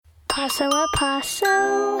Paso a Paso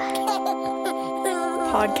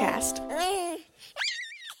podcast.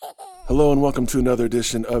 Hello and welcome to another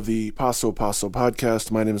edition of the Paso a Paso podcast.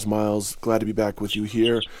 My name is Miles. Glad to be back with you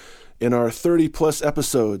here in our 30-plus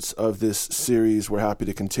episodes of this series. We're happy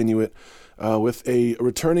to continue it with a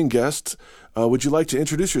returning guest. Would you like to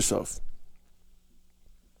introduce yourself?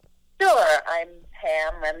 Sure. I'm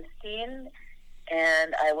Pam Remstein,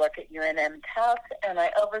 and I work at UNM Taos, and I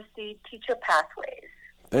oversee Teacher Pathways.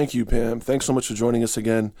 Thank you, Pam. Thanks so much for joining us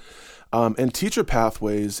again. And Teacher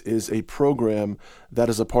Pathways is a program that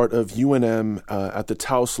is a part of UNM at the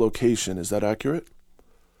Taos location. Is that accurate?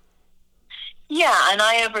 Yeah, and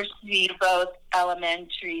I oversee both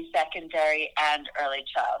elementary, secondary, and early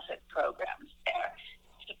childhood programs there,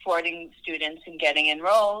 supporting students in getting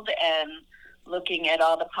enrolled and looking at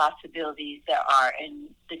all the possibilities there are in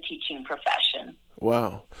the teaching profession.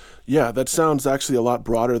 Wow. Yeah, that sounds actually a lot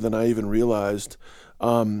broader than I even realized.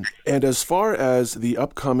 And as far as the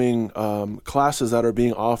upcoming classes that are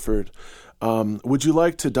being offered, would you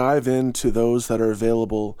like to dive into those that are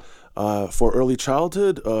available for early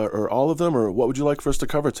childhood or all of them, or what would you like for us to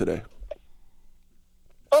cover today?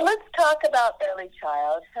 Well, let's talk about early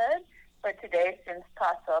childhood for today, since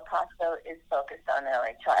Paso a Paso is focused on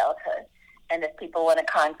early childhood. And if people want to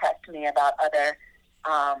contact me about other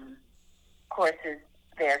courses,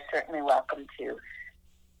 they're certainly welcome to.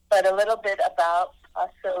 But a little bit about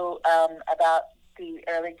about the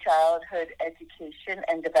early childhood education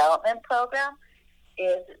and development program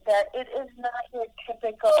is that it is not your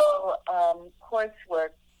typical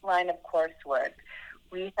line of coursework.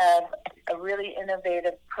 We have a really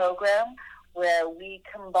innovative program where we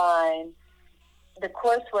combine, the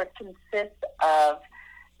coursework consists of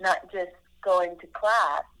not just going to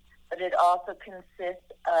class, but it also consists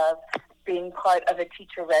of being part of a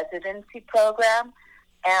teacher residency program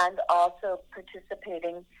and also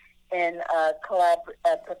participating in a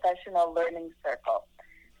professional learning circle,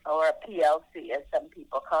 or a PLC as some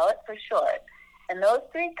people call it for short. And those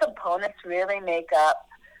three components really make up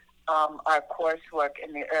our coursework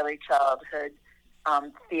in the early childhood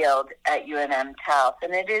field at UNM Taos.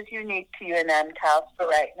 And it is unique to UNM Taos for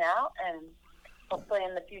right now, and hopefully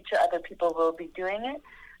in the future other people will be doing it.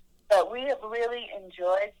 But we have really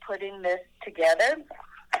enjoyed putting this together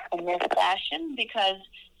in this fashion because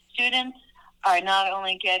students are not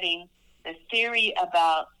only getting the theory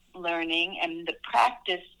about learning and the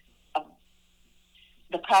practice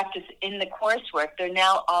in the coursework, they're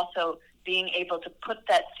now also being able to put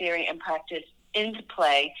that theory and practice into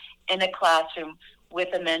play in a classroom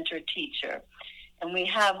with a mentor teacher. And we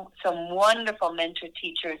have some wonderful mentor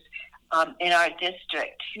teachers in our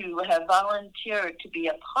district who have volunteered to be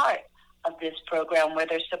a part of this program, where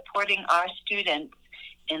they're supporting our students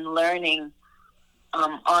in learning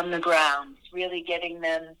on the ground, really getting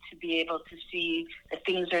them to be able to see the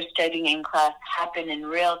things they're studying in class happen in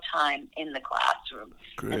real time in the classroom.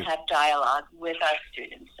 Great. And have dialogue with our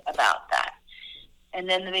students about that. And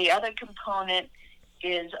then the other component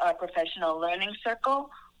is our professional learning circle,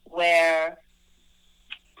 where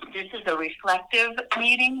this is a reflective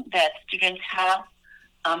meeting that students have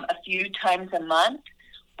a few times a month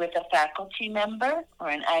with a faculty member or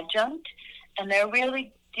an adjunct, and they're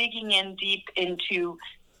really digging in deep into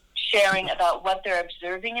sharing about what they're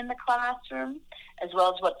observing in the classroom, as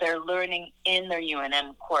well as what they're learning in their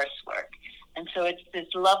UNM coursework. And so it's this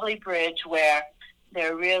lovely bridge where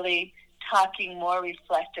they're really talking more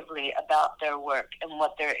reflectively about their work and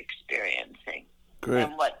what they're experiencing. Great.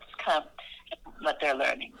 And what they're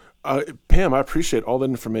learning. Pam, I appreciate all that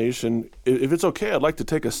information. If it's okay, I'd like to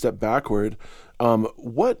take a step backward.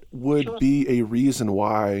 What would be a reason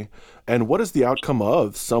why, and what is the outcome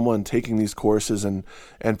of someone taking these courses and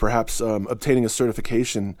perhaps obtaining a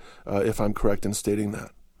certification, if I'm correct in stating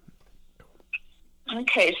that?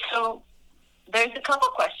 Okay, so there's a couple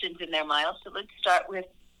questions in there, Miles. So let's start with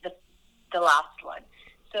the last one.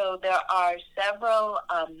 So there are several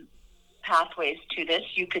pathways to this.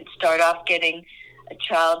 You could start off getting a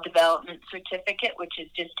child development certificate, which is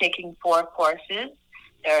just taking 4 courses.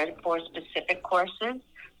 There are 4 specific courses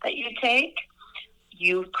that you take.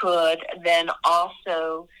 You could then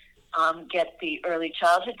also get the early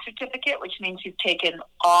childhood certificate, which means you've taken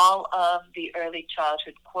all of the early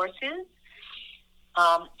childhood courses.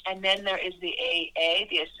 And then there is the AA,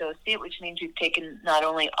 the associate, which means you've taken not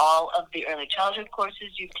only all of the early childhood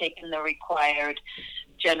courses, you've taken the required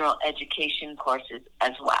general education courses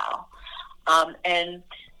as well. And,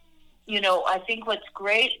 you know, I think what's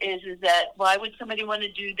great is that why would somebody want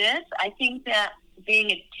to do this? I think that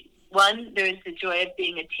there's the joy of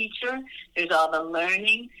being a teacher. There's all the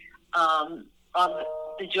learning, all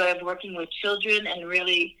the joy of working with children and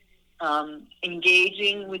really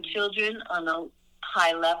engaging with children on a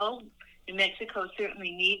high level. New Mexico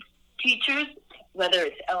certainly needs teachers, whether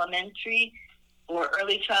it's elementary or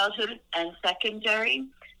early childhood and secondary.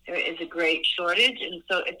 There is a great shortage, and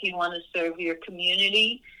so if you want to serve your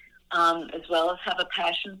community as well as have a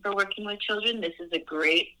passion for working with children, this is a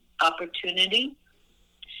great opportunity.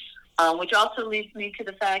 Which also leads me to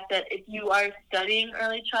the fact that if you are studying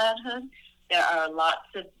early childhood, there are lots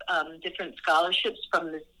of different scholarships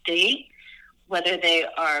from the state, whether they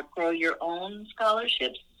are Grow Your Own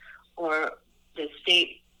scholarships or the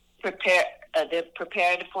state the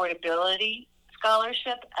Prepared Affordability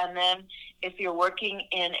Scholarship. And then if you're working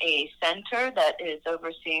in a center that is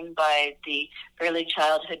overseen by the Early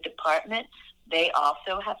Childhood Department, they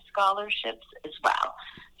also have scholarships as well.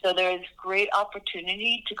 So there is great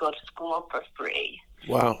opportunity to go to school for free.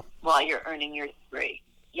 Wow. While you're earning your degree.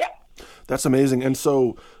 Yeah. That's amazing. And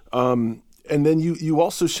so, and then you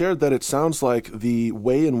also shared that it sounds like the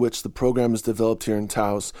way in which the program is developed here in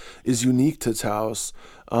Taos is unique to Taos.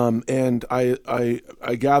 And I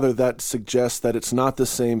gather that suggests that it's not the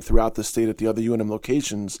same throughout the state at the other UNM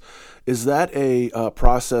locations. Is that a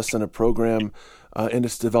process and a program in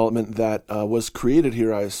its development that was created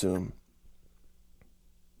here, I assume?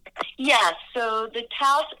 Yes, so the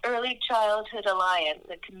Taos Early Childhood Alliance,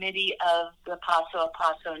 the committee of the Paso a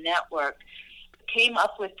Paso Network, came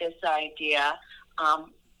up with this idea.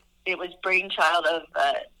 It was brainchild of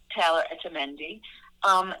Taylor Etchemendy.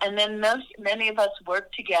 And then many of us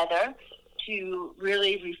worked together to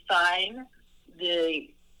really refine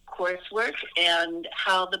the coursework and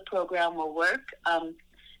how the program will work.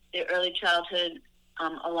 The Early Childhood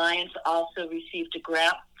Alliance also received a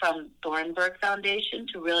grant from Thornburg Foundation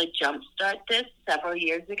to really jumpstart this several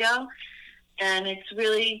years ago. And it's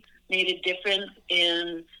really made a difference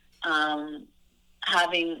in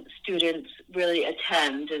having students really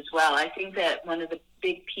attend as well. I think that one of the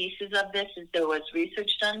big pieces of this is there was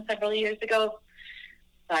research done several years ago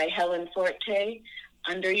by Helen Forte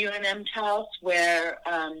under UNM Taos where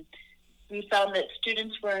we found that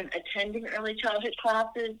students weren't attending early childhood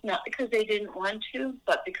classes, not because they didn't want to,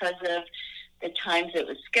 but because of the times it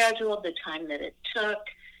was scheduled, the time that it took,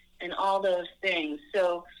 and all those things.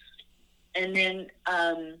 So, and then,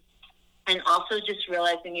 and also just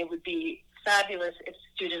realizing it would be fabulous if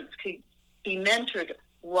students could be mentored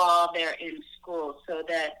while they're in school so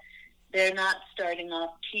that they're not starting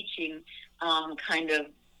off teaching kind of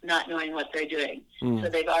not knowing what they're doing. So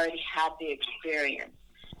they've already had the experience.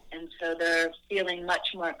 And so they're feeling much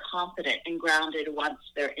more confident and grounded once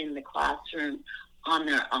they're in the classroom on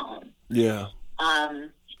their own. Yeah.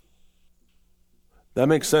 That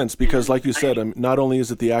makes sense because, like you said, not only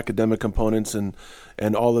is it the academic components and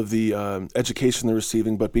all of the education they're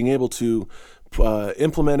receiving, but being able to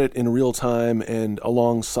implement it in real time and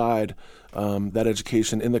alongside that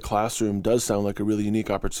education in the classroom does sound like a really unique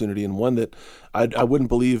opportunity and one that I wouldn't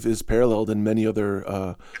believe is paralleled in many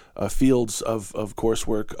other fields of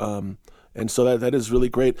coursework. And so that is really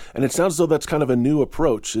great. And it sounds as though that's kind of a new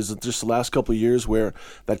approach. Is it just the last couple of years where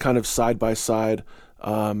that kind of side-by-side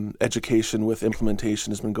education with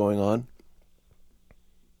implementation has been going on?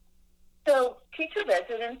 So teacher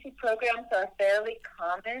residency programs are fairly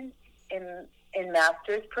common in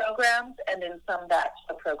master's programs and in some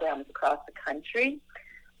bachelor programs across the country.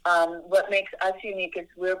 What makes us unique is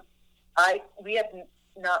we have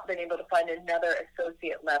not been able to find another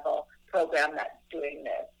associate level program that's doing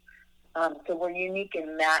this. So we're unique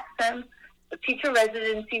in that sense. The teacher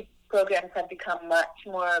residency programs have become much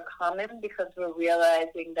more common because we're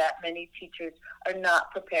realizing that many teachers are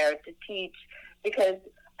not prepared to teach because,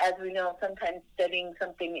 as we know, sometimes studying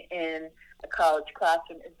something in a college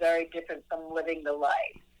classroom is very different from living the life.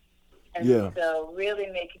 And so really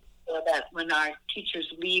making sure that when our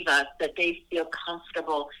teachers leave us, that they feel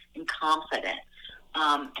comfortable and confident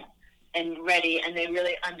and ready, and they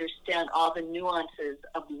really understand all the nuances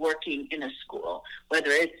of working in a school, whether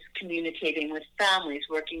it's communicating with families,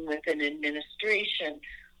 working with an administration,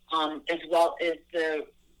 as well as the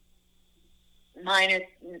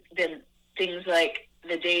things like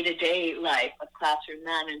the day-to-day life of classroom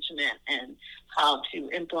management and how to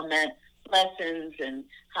implement lessons and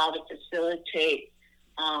how to facilitate,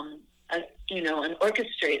 and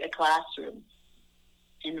orchestrate a classroom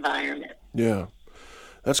environment. Yeah.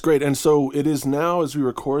 That's great. And so it is now, as we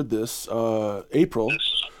record this, April.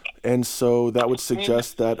 And so that would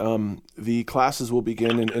suggest that the classes will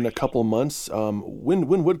begin in a couple months.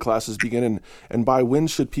 When would classes begin, and by when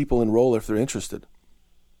should people enroll if they're interested?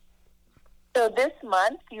 So this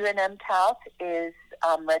month, UNM Taos is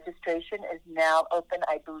registration is now open,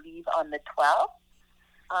 I believe, on the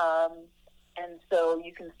 12th. And so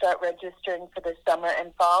you can start registering for the summer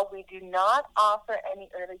and fall. We do not offer any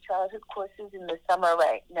early childhood courses in the summer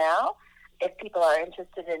right now. If people are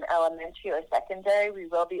interested in elementary or secondary, we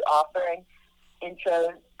will be offering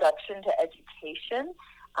Introduction to Education,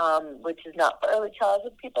 which is not for early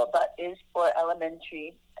childhood people, but is for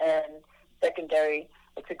elementary and secondary.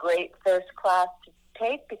 It's a great first class to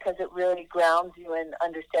take because it really grounds you in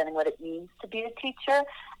understanding what it means to be a teacher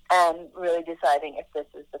and really deciding if this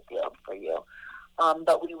is the field for you.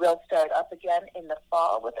 But we will start up again in the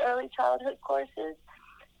fall with early childhood courses.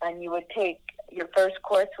 And you would take, your first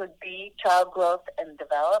course would be Child Growth and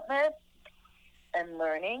Development and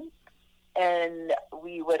Learning. And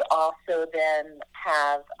we would also then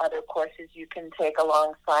have other courses you can take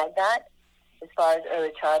alongside that. As far as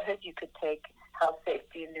early childhood, you could take Health,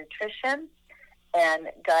 Safety, and Nutrition and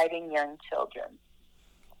Guiding Young Children.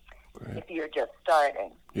 Great. If you're just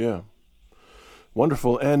starting. Yeah.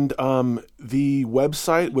 Wonderful. And the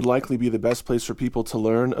website would likely be the best place for people to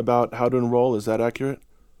learn about how to enroll. Is that accurate?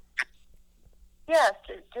 Yes.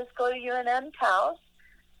 Just go to UNM Taos,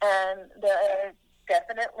 and there are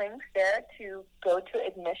definite links there to go to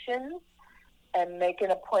admissions and make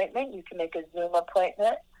an appointment. You can make a Zoom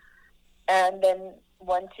appointment. And then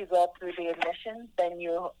once you go through the admissions, then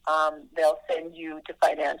they'll send you to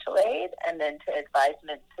financial aid and then to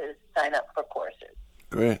advisement to sign up for courses.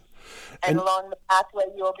 Great. And along the pathway,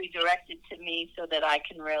 you'll be directed to me so that I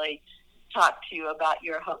can really talk to you about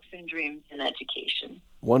your hopes and dreams in education.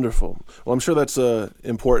 Wonderful. Well, I'm sure that's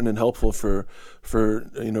important and helpful for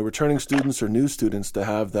returning students or new students to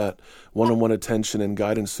have that one-on-one attention and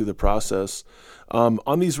guidance through the process.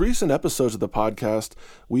 On these recent episodes of the podcast,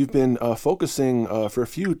 we've been focusing for a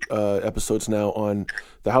few episodes now on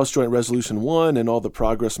the House Joint Resolution 1 and all the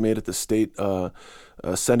progress made at the state,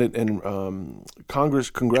 Senate, and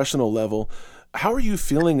congressional level. How are you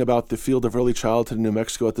feeling about the field of early childhood in New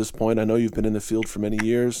Mexico at this point? I know you've been in the field for many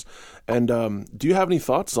years. And do you have any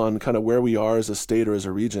thoughts on kind of where we are as a state or as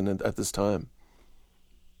a region at this time?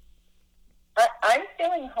 I'm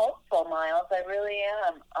feeling hopeful, Miles. I really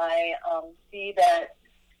am. I see that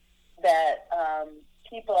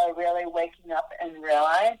people are really waking up and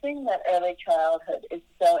realizing that early childhood is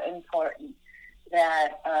so important.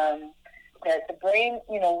 That the brain,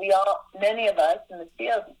 many of us in the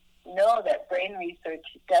field know that brain research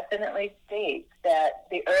definitely states that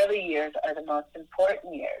the early years are the most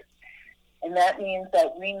important years. And that means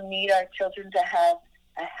that we need our children to have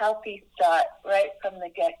a healthy start right from the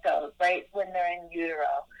get-go, right when they're in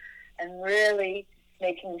utero, and really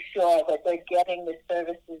making sure that they're getting the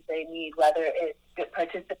services they need, whether it's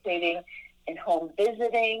participating in home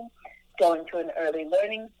visiting, going to an early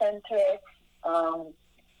learning center,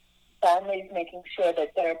 families making sure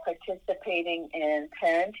that they're participating in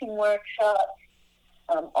parenting workshops.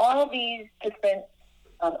 All these different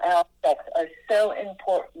aspects are so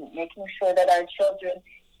important, making sure that our children,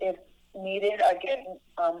 if needed, are getting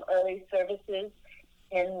early services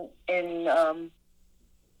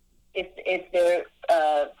if their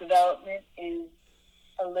development is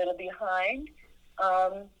a little behind.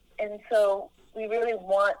 And so we really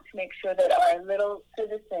want to make sure that our little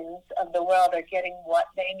citizens of the world are getting what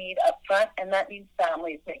they need up front, and that means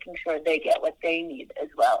families making sure they get what they need as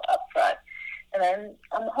well up front. And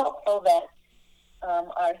I'm hopeful that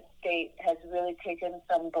our state has really taken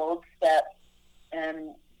some bold steps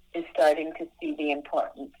and is starting to see the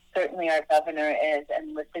importance. Certainly our governor is,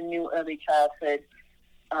 and with the new early childhood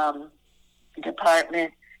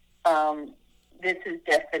department, this is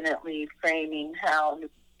definitely framing how New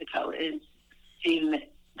Mexico is seeing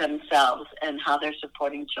themselves and how they're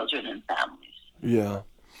supporting children and families. Yeah.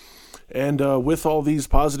 And with all these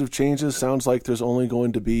positive changes, sounds like there's only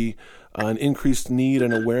going to be an increased need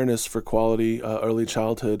and awareness for quality early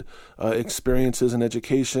childhood experiences and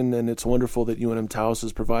education, and it's wonderful that UNM Taos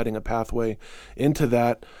is providing a pathway into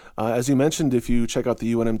that. As you mentioned, if you check out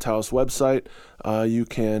the UNM Taos website, you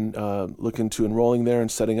can look into enrolling there and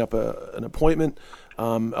setting up an appointment.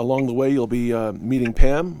 Along the way, you'll be meeting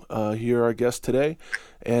Pam, here, our guest today,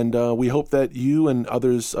 and we hope that you and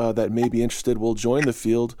others that may be interested will join the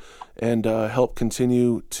field and help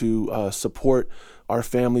continue to support our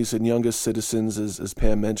families and youngest citizens, as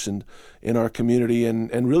Pam mentioned, in our community,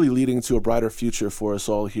 and really leading to a brighter future for us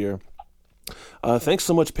all here. Thanks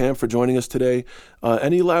so much, Pam, for joining us today.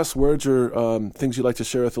 Any last words or things you'd like to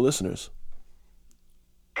share with the listeners?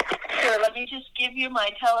 Sure. Let me just give you my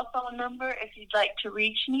telephone number if you'd like to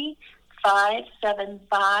reach me,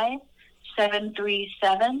 575-737-6266.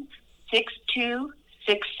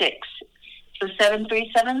 So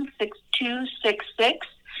 737-6266.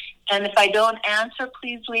 And if I don't answer,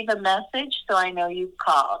 please leave a message so I know you've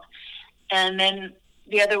called. And then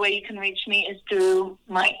the other way you can reach me is through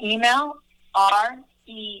my email,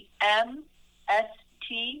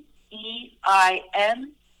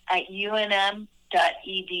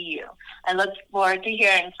 remstein@unm.edu. I look forward to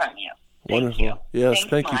hearing from you. Wonderful. Thank you. Yes,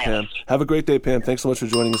 thank you, Pam. Have a great day, Pam. Thanks so much for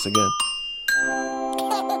joining us again.